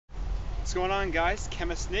What's going on, guys?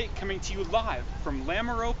 ChemistNATE coming to you live from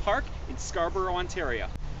Lamoureux Park in Scarborough, Ontario.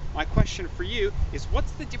 My question for you is,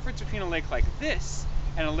 what's the difference between a lake like this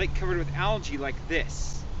and a lake covered with algae like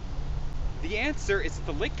this? The answer is that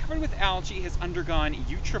the lake covered with algae has undergone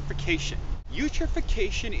eutrophication.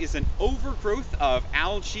 Eutrophication is an overgrowth of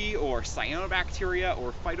algae or cyanobacteria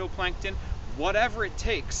or phytoplankton, whatever it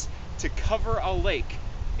takes to cover a lake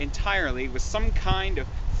entirely with some kind of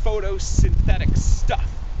photosynthetic stuff.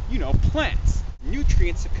 You know, plants.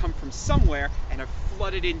 Nutrients have come from somewhere and have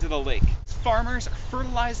flooded into the lake. Farmers are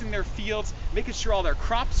fertilizing their fields, making sure all their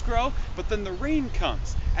crops grow, but then the rain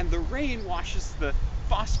comes, and the rain washes the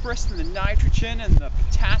phosphorus and the nitrogen and the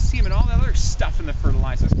potassium and all that other stuff in the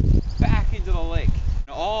fertilizers back into the lake. And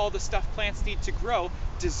all the stuff plants need to grow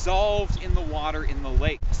dissolved in the water in the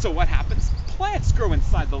lake. So what happens? Plants grow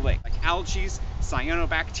inside the lake, like algae,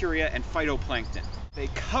 cyanobacteria, and phytoplankton. They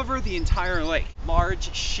cover the entire lake.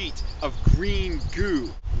 Large sheet of green goo.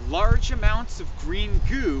 Large amounts of green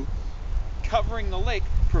goo covering the lake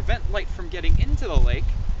prevent light from getting into the lake,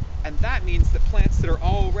 and that means that plants that are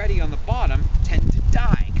already on the bottom tend to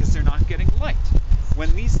die because they're not getting light.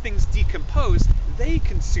 When these things decompose, they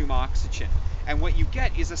consume oxygen, and what you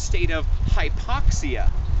get is a state of hypoxia,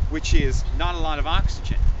 which is not a lot of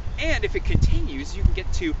oxygen. And if it continues, you can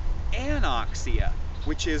get to anoxia,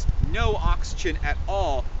 which is no oxygen at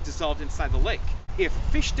all dissolved inside the lake. If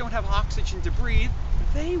fish don't have oxygen to breathe,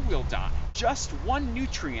 they will die. Just one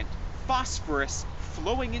nutrient, phosphorus,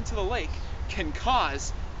 flowing into the lake can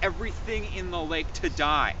cause everything in the lake to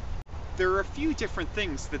die. There are a few different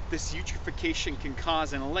things that this eutrophication can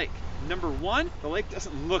cause in a lake. Number one, the lake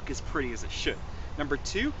doesn't look as pretty as it should. Number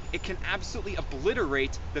two, it can absolutely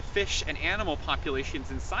obliterate the fish and animal populations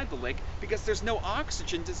inside the lake because there's no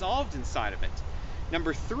oxygen dissolved inside of it.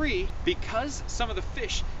 Number three, because some of the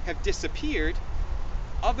fish have disappeared,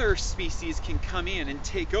 other species can come in and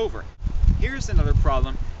take over. Here's another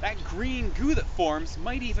problem. That green goo that forms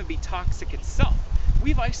might even be toxic itself.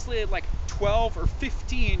 We've isolated like 12 or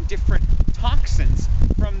 15 different toxins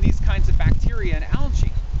from these kinds of bacteria and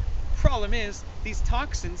algae. Problem is, these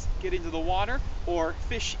toxins get into the water, or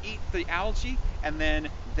fish eat the algae and then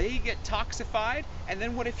they get toxified, and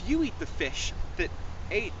then what if you eat the fish that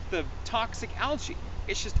ate the toxic algae?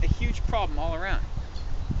 It's just a huge problem all around.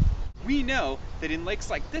 We know that in lakes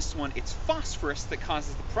like this one, it's phosphorus that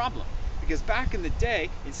causes the problem, because back in the day,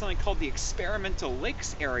 in something called the Experimental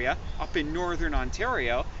Lakes area up in northern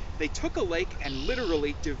Ontario, they took a lake and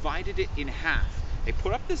literally divided it in half. They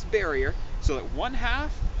put up this barrier so that one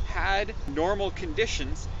half had normal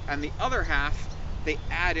conditions and the other half, they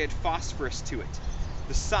added phosphorus to it.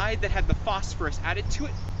 The side that had the phosphorus added to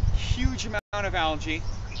it, huge amount of algae.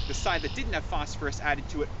 The side that didn't have phosphorus added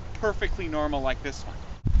to it, perfectly normal like this one.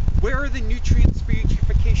 Where are the nutrients for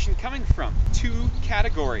eutrophication coming from? Two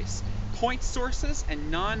categories: point sources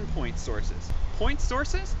and non-point sources. Point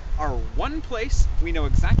sources are one place, we know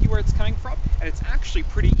exactly where it's coming from, and it's actually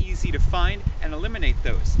pretty easy to find and eliminate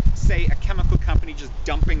those. Say a chemical company just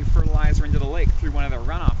dumping fertilizer into the lake through one of their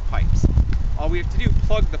runoff pipes. All we have to do,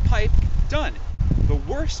 plug the pipe, done. The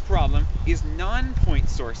worst problem is non-point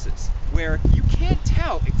sources, where you can't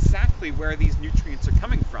tell exactly where these nutrients are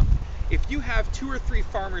coming from. If you have 2 or 3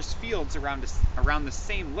 farmers' fields around the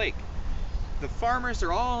same lake, the farmers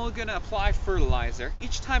are all going to apply fertilizer.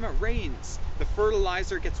 Each time it rains, the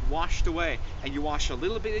fertilizer gets washed away, and you wash a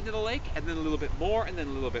little bit into the lake, and then a little bit more, and then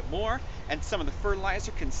a little bit more, and some of the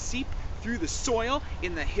fertilizer can seep through the soil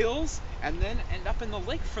in the hills and then end up in the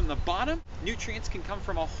lake from the bottom. Nutrients can come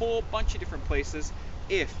from a whole bunch of different places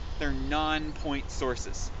if they're non-point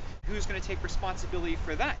sources. Who's going to take responsibility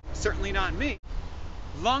for that? Certainly not me.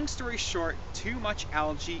 Long story short, too much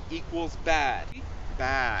algae equals bad.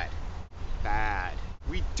 Bad. Bad.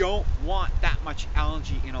 We don't want that much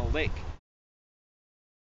algae in a lake.